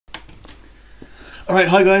Alright,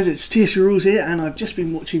 hi guys, it's Ts3rules here, and I've just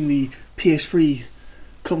been watching the PS3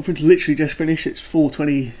 conference, literally just finished. It's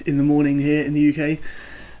 4:20 in the morning here in the UK,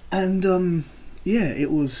 and yeah,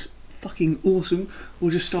 it was fucking awesome.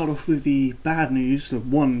 We'll just start off with the bad news, the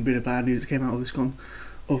one bit of bad news that came out of this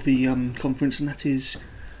conference, and that is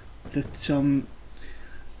that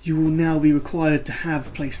you will now be required to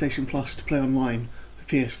have PlayStation Plus to play online for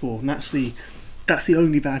PS4, and that's the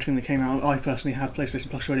only bad thing that came out. I personally have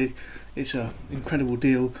PlayStation Plus already. It's an incredible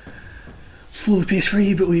deal for the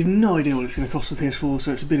PS3, but we have no idea what it's going to cost the PS4,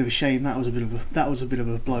 so it's a bit of a shame. That was a bit of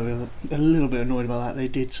a blow. A little bit annoyed about that. They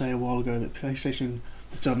did say a while ago that PSN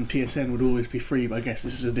would always be free, but I guess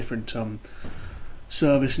this is a different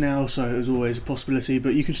service now, so it was always a possibility.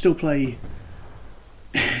 But you can still play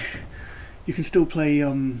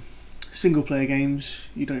single player games.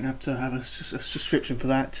 You don't have to have a subscription for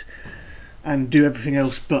that, and do everything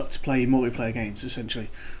else but play multiplayer games, essentially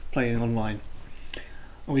playing online.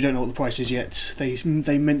 And we don't know what the price is yet.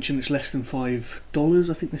 They mentioned it's less than $5.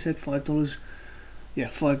 I think they said $5. Yeah,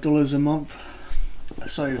 $5 a month.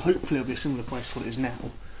 So hopefully it'll be a similar price to what it is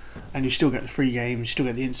now, and you still get the free games, you still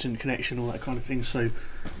get the instant connection, all that kind of thing. So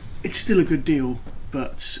it's still a good deal,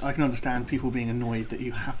 but I can understand people being annoyed that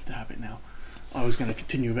you have to have it now. I was going to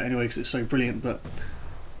continue with it anyway because it's so brilliant, but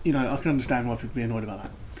you know, I can understand why people be annoyed about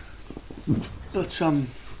that. But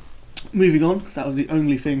moving on, that was the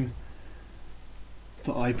only thing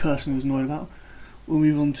that I personally was annoyed about. We'll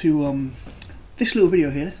move on to this little video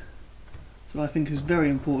here that I think is very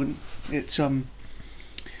important. It's been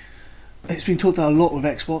talked about a lot with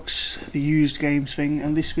Xbox, the used games thing,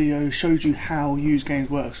 and this video shows you how used games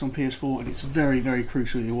works on PS4, and it's very, very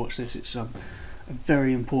crucial you watch this. It's a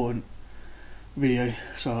very important video,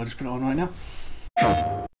 so I'll just put it on right now.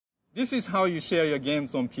 This is how you share your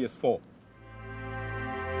games on PS4.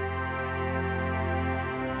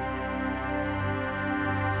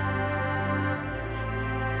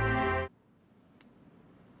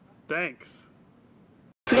 Thanks.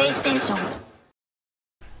 PlayStation.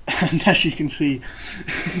 And as you can see,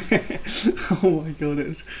 oh my god,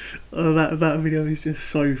 that video is just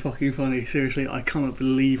so fucking funny. Seriously, I cannot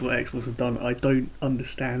believe what Xbox have done. I don't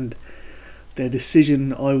understand their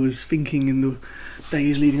decision. I was thinking in the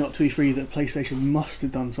days leading up to E3 that PlayStation must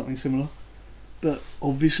have done something similar, but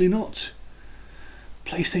obviously not.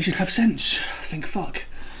 PlayStation have sense. Thank fuck.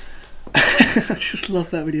 I just love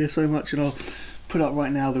that video so much, and I'll put up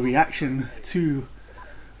right now the reaction to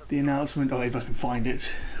the announcement. Oh, if I can find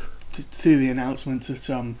it, to the announcement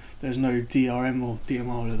that there's no DRM or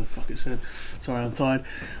DMR, whatever the fuck it said. Sorry, I'm tired.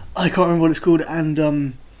 I can't remember what it's called, and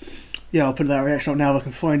yeah, I'll put that reaction up now if I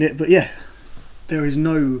can find it. But yeah, there is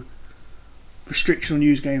no restriction on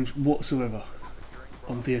used games whatsoever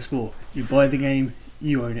on PS4. You buy the game,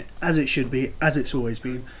 you own it, as it should be, as it's always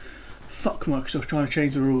been. Fuck Microsoft trying to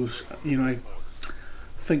change the rules, you know.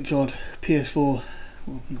 Thank God PS4,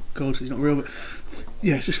 well, not God, it's not real, but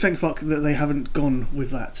yeah, just thank fuck that they haven't gone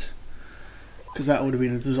with that, because that would have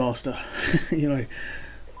been a disaster. You know,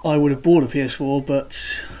 I would have bought a PS4,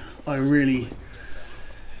 but I really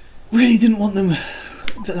didn't want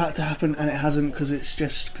that to happen, and it hasn't, because it's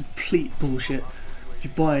just complete bullshit. If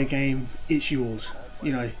you buy a game, it's yours.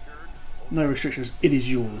 You know, no restrictions. It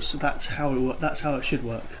is yours. That's how it that's how it should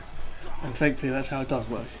work, and thankfully that's how it does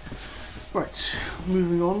work. Right,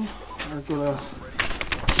 moving on. I've got a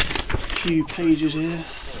few pages here,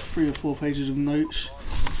 3 or 4 pages of notes.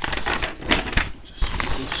 Just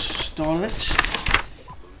the start of it.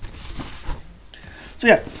 So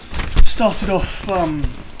yeah, started off.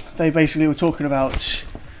 They basically were talking about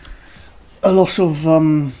a lot of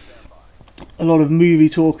movie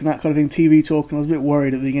talk and that kind of thing, TV talk, and I was a bit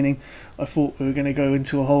worried at the beginning. I thought we were going to go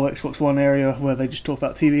into a whole Xbox One area where they just talk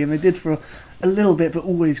about TV, and they did for a little bit, but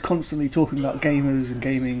always constantly talking about gamers and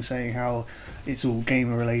gaming, saying how it's all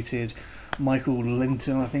gamer related. Michael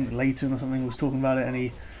Linton, I think Layton or something, was talking about it, and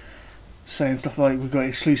he saying stuff like we've got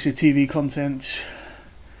exclusive TV content,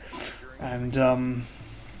 and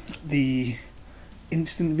the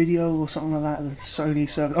instant video or something like that, the Sony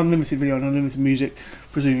service, unlimited video and unlimited music,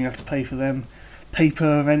 presuming you have to pay for them.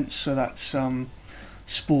 Paper events, so that's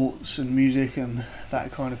sports and music and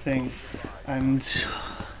that kind of thing. And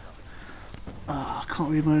I can't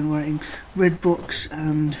read my own writing. Redbox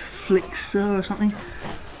and Flixer or something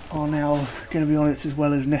are now going to be on it, as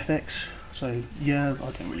well as Netflix. So yeah,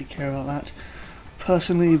 I don't really care about that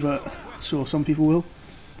personally, but sure, some people will.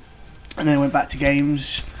 And then I went back to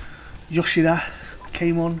games. Yoshida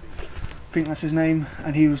came on, I think that's his name,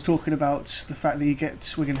 and he was talking about the fact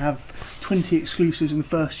that we're going to have 20 exclusives in the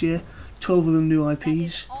first year, 12 of them new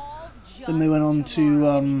IPs. Then they went on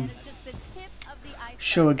to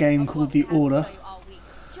show a game called The Order,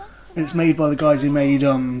 and it's made by the guys who made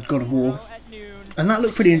God of War, and that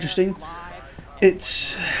looked pretty interesting.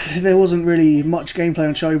 There wasn't really much gameplay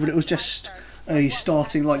on show, but it was just a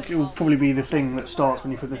starting, like it will probably be the thing that starts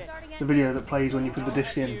when you put the video that plays when you put the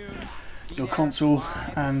disc in your console,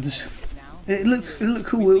 and it looked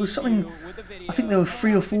cool. It was something, I think there were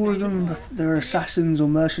 3 or 4 of them. They were assassins or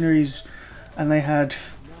mercenaries, and they had,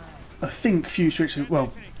 I think, futuristic,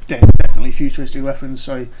 well, definitely futuristic weapons.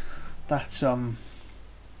 So that's it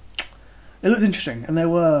looked interesting, and there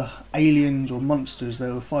were aliens or monsters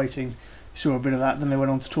they were fighting. Saw a bit of that. Then they went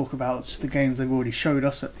on to talk about the games they've already showed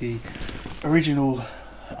us at the original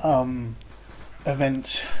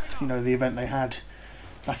event. You know, the event they had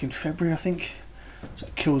back in February, I think. So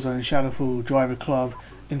Killzone, Shadowfall, Driver Club,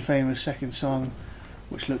 Infamous Second Son,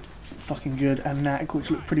 which looked fucking good, and Knack, which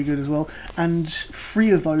looked pretty good as well. And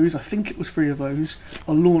 3 of those, I think it was 3 of those,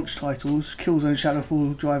 are launch titles: Killzone,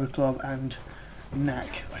 Shadowfall, Driver Club, and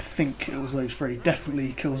Knack. I think it was those 3.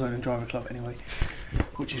 Definitely Killzone and Driver Club anyway,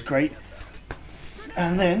 which is great.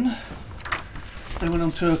 And then they went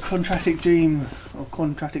on to a Contractic Dream,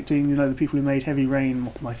 you know, the people who made Heavy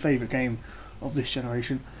Rain, my favourite game of this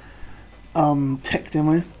generation, tech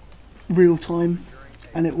demo, real time,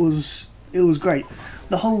 and it was great.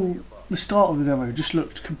 The start of the demo just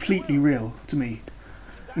looked completely real to me,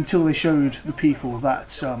 until they showed the people that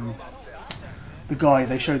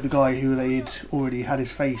they showed the guy who they'd already had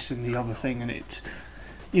his face in the other thing, and it,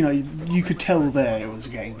 you know, you could tell there it was a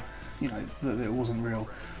game, you know, that it wasn't real.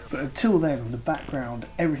 But until then, the background,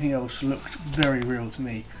 everything else looked very real to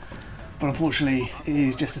me. But unfortunately, it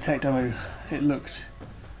is just a tech demo. It looked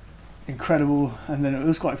incredible, and then it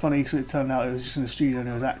was quite funny because it turned out it was just in the studio and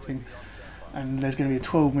it was acting. And there's going to be a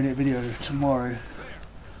 12-minute video tomorrow,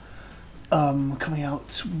 coming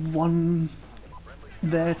out 1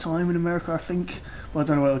 their time in America, I think. Well, I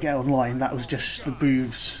don't know whether it'll get online. That was just the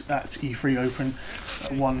booths at E3 open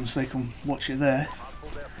at 1, so they can watch it there.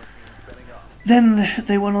 Then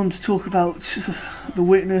they went on to talk about The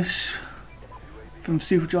Witness from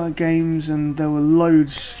Supergiant Games, and there were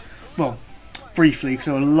loads, well, briefly, because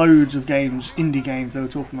there were loads of games, indie games they were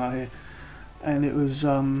talking about here, and it was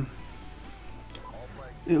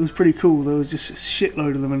pretty cool. There was just a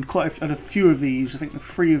shitload of them, and and a few of these, I think the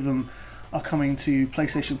 3 of them are coming to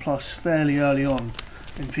PlayStation Plus fairly early on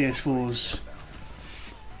in PS4's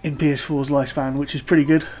lifespan, which is pretty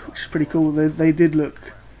good, which is pretty cool. They did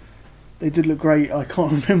look great. I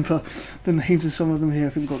can't remember the names of some of them here.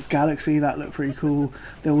 I think we've got Galaxy, that looked pretty cool.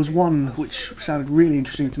 There was one which sounded really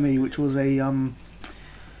interesting to me, which was a I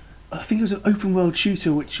think it was an open world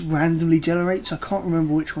shooter which randomly generates. I can't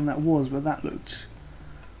remember which one that was, but that looked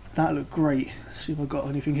great. Let's see if I've got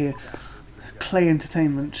anything here. Clay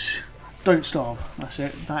Entertainment, Don't Starve, that's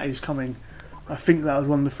it. That is coming. I think that was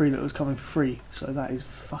one of the 3 that was coming for free, so that is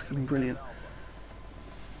fucking brilliant.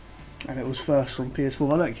 And it was first on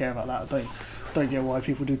PS4. I don't care about that. I don't get why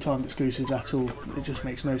people do timed exclusives at all. It just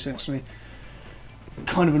makes no sense to me.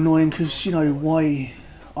 Kind of annoying, because, you know, why?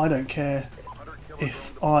 I don't care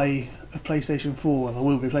if a PlayStation 4, and I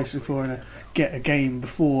will be a PlayStation 4 owner, get a game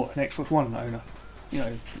before an Xbox One owner. You know,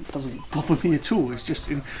 it doesn't bother me at all. It's just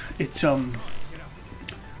in fact,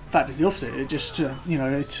 it's the opposite. It just you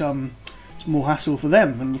know, it's more hassle for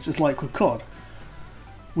them, and it's just like with COD.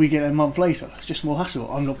 We get it a month later. It's just more hassle.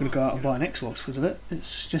 I'm not going to go out and buy an Xbox because of it.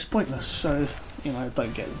 It's just pointless. So, you know, I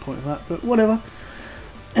don't get the point of that, but whatever.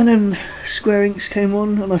 And then Square Enix came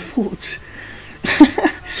on, and I thought,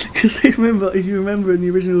 because if you remember in the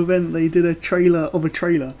original event, they did a trailer of a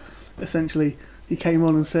trailer. Essentially, he came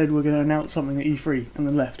on and said, we're going to announce something at E3, and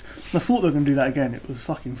then left. And I thought they were going to do that again. It was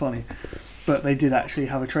fucking funny. But they did actually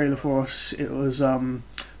have a trailer for us. It was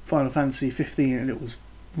Final Fantasy 15, and it was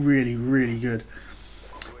really, really good.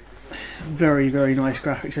 Very, very nice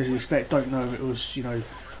graphics as you expect. Don't know if it was, you know,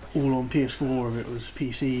 all on PS4 or if it was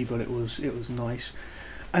PC, but it was nice.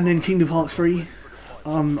 And then Kingdom Hearts 3.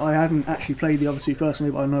 I haven't actually played the other 2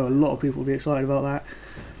 personally, but I know a lot of people will be excited about that.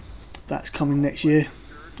 That's coming next year,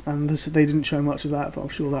 and they didn't show much of that, but I'm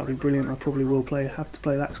sure that'll be brilliant. I probably will have to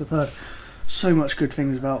play that because I've heard so much good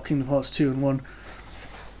things about Kingdom Hearts 2 and 1.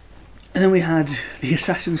 And then we had the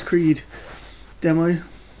Assassin's Creed demo,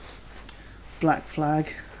 Black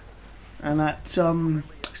Flag. And that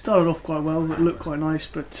started off quite well. It looked quite nice,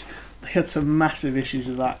 but they had some massive issues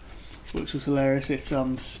with that, which was hilarious. It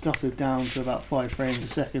stuttered down to about 5 frames a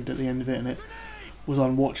second at the end of it, and it was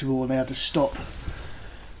unwatchable, and they had to stop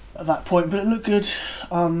at that point. But it looked good.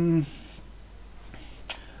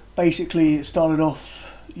 Basically, it started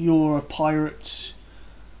off, you're a pirate,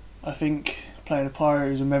 I think, playing a pirate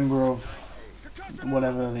who's a member of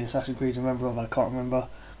whatever the Assassin's Creed's a member of, I can't remember.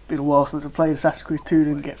 been a while since I played Assassin's Creed 2,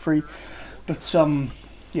 didn't get free. But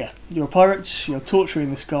yeah, you're a pirate, you're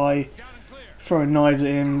torturing this guy, throwing knives at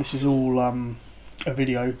him. This is all a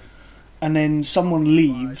video. And then someone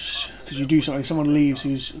leaves, because you do something, someone leaves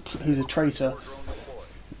who's a traitor,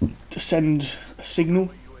 to send a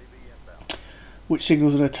signal, which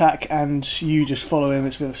signals an attack, and you just follow him.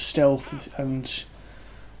 It's a bit of stealth, and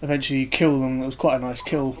eventually you kill them. It was quite a nice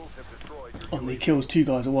kill. He kills 2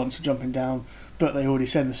 guys at once, jumping down, but they already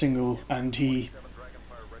send the signal, and he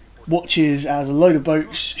watches as a load of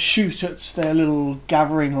boats shoot at their little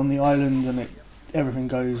gathering on the island, and everything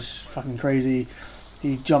goes fucking crazy.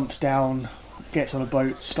 He jumps down, gets on a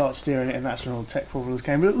boat, starts steering it, and that's when all the tech problems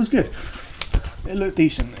came. But it was good. It looked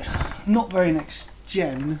decent. Not very next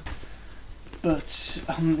gen, but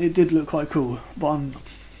it did look quite cool. But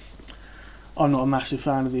I'm not a massive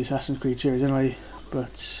fan of the Assassin's Creed series anyway.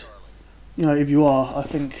 But you know, if you are, I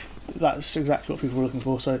think that's exactly what people were looking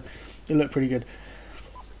for. So it looked pretty good.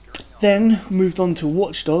 Then moved on to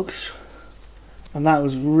Watch Dogs, and that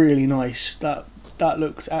was really nice. That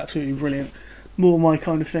looked absolutely brilliant. More my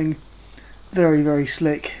kind of thing. Very, very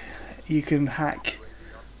slick. You can hack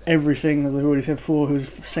everything, as I've already said before. He was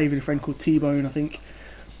saving a friend called T-Bone, I think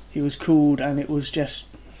he was called, and it was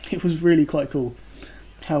really quite cool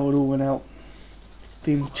how it all went out.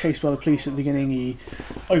 Being chased by the police at the beginning, he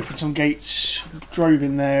opened some gates, drove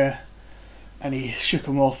in there, and he shook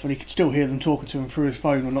them off, and he could still hear them talking to him through his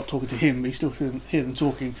phone, or not talking to him, but he still could hear them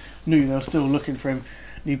talking, knew they were still looking for him,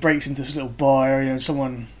 and he breaks into this little bar area, and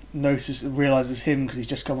someone realises him because he's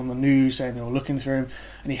just come on the news saying they were looking for him,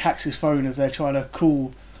 and he hacks his phone as they're trying to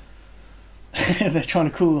call the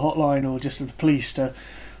hotline or just the police to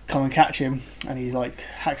come and catch him, and he like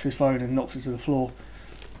hacks his phone and knocks it to the floor.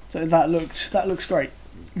 So that looks great,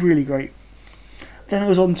 really great. Then it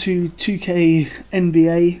was on to 2K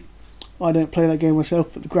NBA. I don't play that game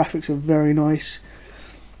myself, but the graphics are very nice.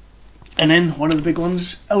 And then one of the big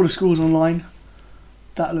ones, Elder Scrolls Online.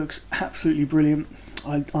 That looks absolutely brilliant.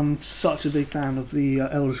 I'm such a big fan of the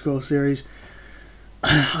Elder Scrolls series.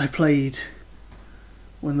 I played,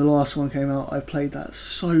 when the last one came out, I played that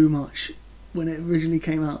so much when it originally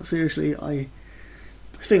came out. Seriously, I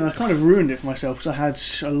kind of ruined it for myself because I had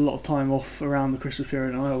a lot of time off around the Christmas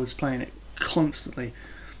period, and I was playing it constantly.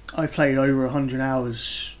 I played over 100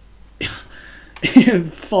 hours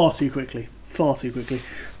far too quickly,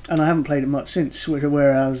 and I haven't played it much since.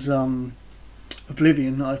 Whereas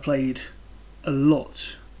Oblivion, I played a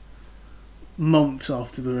lot months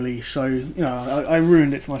after the release, so you know I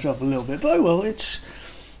ruined it for myself a little bit. But oh well, it's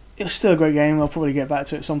still a great game. I'll probably get back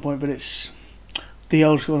to it at some point. But the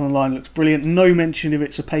Elder Scrolls Online looks brilliant. No mention if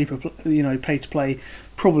it's a pay to play.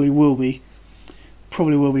 Probably will be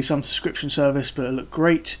some subscription service, but it looked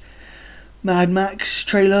great. Mad Max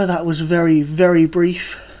trailer, that was very, very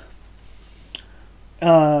brief.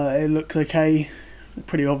 It looked okay.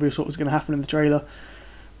 Pretty obvious what was going to happen in the trailer,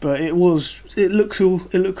 but it looked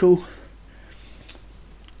cool.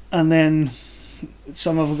 And then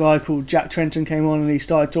some other guy called Jack Trenton came on, and he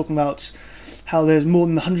started talking about how there's more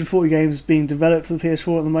than 140 games being developed for the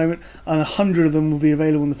PS4 at the moment, and 100 of them will be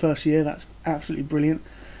available in the first year. That's absolutely brilliant.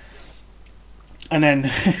 And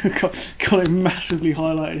then got it massively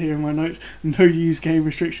highlighted here in my notes. No use game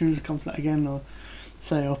restrictions. Comes to that again. I'll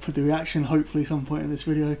put the reaction hopefully some point in this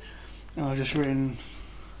video. And I've just written.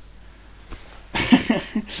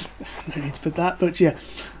 No need to put that, but yeah,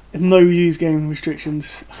 no use game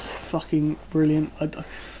restrictions. Fucking brilliant.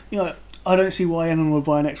 I don't see why anyone would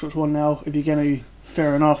buy an Xbox One now. If you're gonna,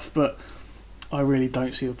 fair enough, but I really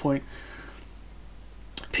don't see the point.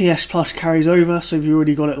 PS Plus carries over, so if you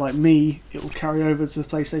already got it like me, it will carry over to the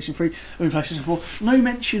PlayStation 3, PlayStation 4. No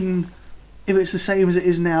mention if it's the same as it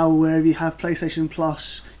is now, where if you have PlayStation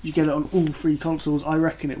Plus, you get it on all 3 consoles. I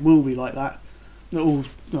reckon it will be like that. Not all,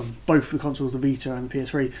 both the consoles, the Vita and the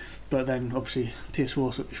PS3, but then obviously PS4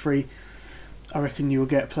 so it'll be free. I reckon you'll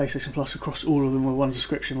get PlayStation Plus across all of them with one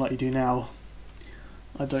subscription like you do now.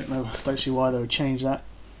 I don't see why they would change that.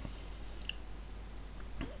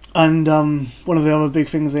 And one of the other big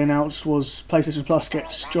things they announced was PlayStation Plus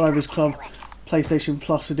gets Drivers Club PlayStation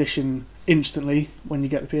Plus Edition instantly when you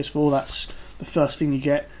get the PS4. That's the first thing you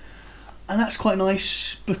get, and that's quite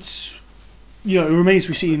nice. But you know, it remains to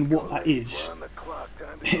be seen what that is.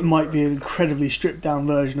 It might be an incredibly stripped down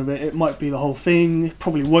version of it. It might be the whole thing. It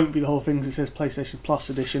probably won't be the whole thing because it says PlayStation Plus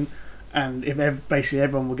Edition. And if basically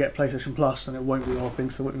everyone will get PlayStation Plus, then it won't be the whole thing.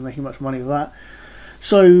 So they won't be making much money with that.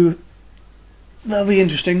 So that'll be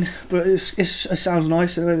interesting, but it sounds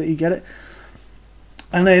nice the way that you get it.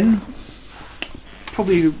 And then,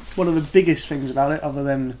 probably one of the biggest things about it, other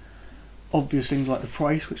than obvious things like the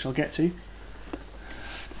price, which I'll get to,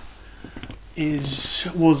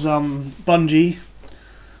 was Bungie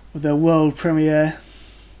with their world premiere,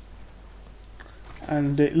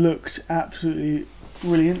 and it looked absolutely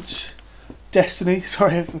brilliant. Destiny,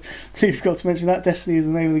 sorry, I completely forgot to mention that. Destiny is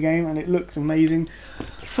the name of the game, and it looked amazing.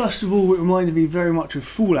 First of all, it reminded me very much of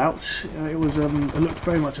Fallout. It looked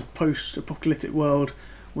very much a post-apocalyptic world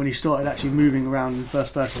when he started actually moving around in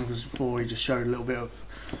first person, because before he just showed a little bit of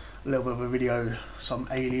a video, some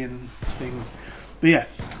alien thing. But yeah,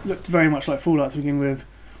 looked very much like Fallout to begin with,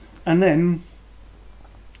 and then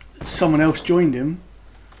someone else joined him.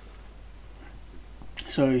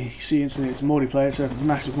 So you see instantly it's multiplayer. It's a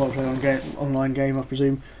massive multiplayer online game, I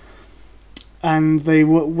presume. And they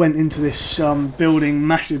went into this building,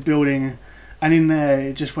 massive building, and in there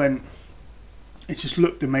it just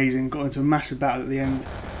looked amazing. Got into a massive battle at the end,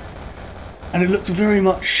 and it looked very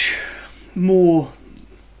much more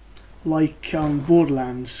like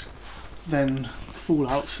Borderlands than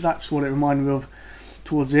Fallout. So that's what it reminded me of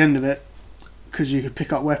towards the end of it, because you could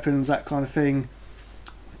pick up weapons, that kind of thing,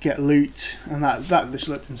 get loot, and that just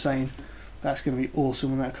looked insane. That's going to be awesome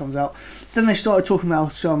when that comes out. Then they started talking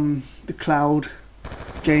about the cloud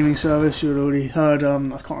gaming service. You had already heard, I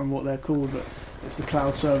can't remember what they're called, but it's the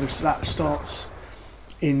cloud service that starts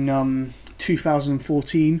in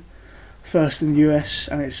 2014, first in the US,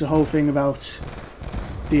 and it's the whole thing about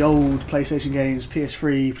the old PlayStation games,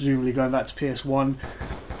 PS3, presumably going back to PS1,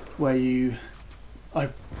 where you, I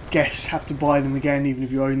guess, have to buy them again even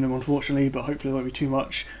if you own them, unfortunately, but hopefully there won't be too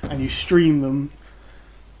much, and you stream them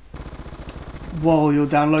while you're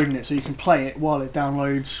downloading it, so you can play it while it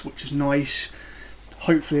downloads, which is nice.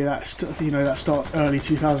 Hopefully that starts early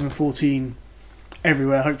 2014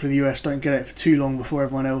 everywhere. Hopefully the US don't get it for too long before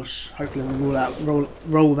everyone else. Hopefully they'll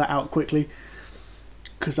roll that out quickly,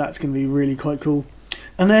 because that's going to be really quite cool.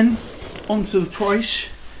 And then onto the price.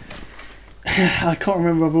 I can't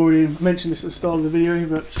remember, I've already mentioned this at the start of the video,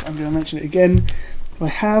 but I'm going to mention it again. I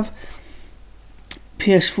have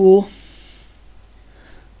PS4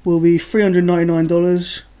 will be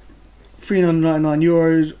 $399,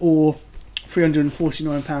 €399 or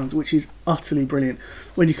 £349, which is utterly brilliant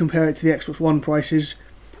when you compare it to the Xbox One prices.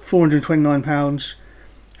 £429, $499,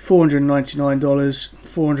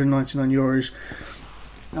 €499.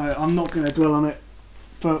 I'm not going to dwell on it,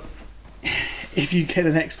 but if you get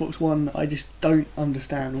an Xbox One, I just don't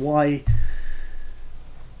understand why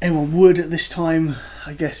anyone would at this time.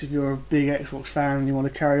 I guess if you're a big Xbox fan and you want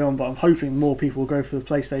to carry on, but I'm hoping more people will go for the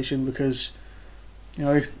PlayStation, because, you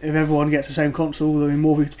know, if everyone gets the same console, there'll be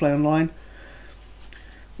more people to play online,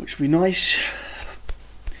 which would be nice.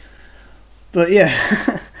 But yeah,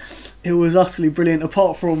 it was utterly brilliant.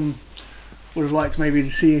 Apart from, would have liked maybe to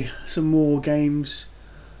see some more games,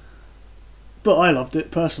 but I loved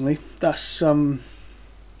it personally. That's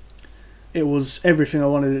it was everything I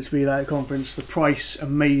wanted it to be, that conference. The price,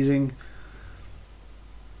 amazing.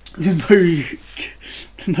 The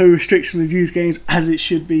no restriction of use games, as it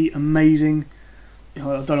should be, amazing. You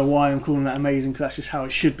know, I don't know why I'm calling that amazing, because that's just how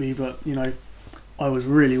it should be, but, you know, I was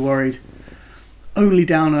really worried. Only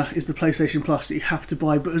downer is the PlayStation Plus that you have to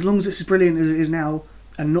buy, but as long as it's as brilliant as it is now,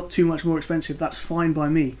 and not too much more expensive, that's fine by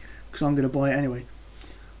me, because I'm going to buy it anyway.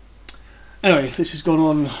 Anyway, this has gone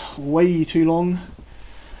on way too long.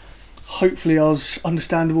 Hopefully I was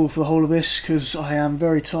understandable for the whole of this, because I am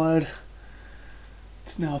very tired.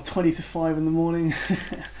 It's now 20 to 5 in the morning.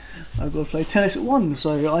 I've got to play tennis at 1,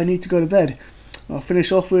 so I need to go to bed. I'll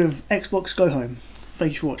finish off with Xbox Go Home.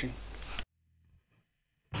 Thank you for watching.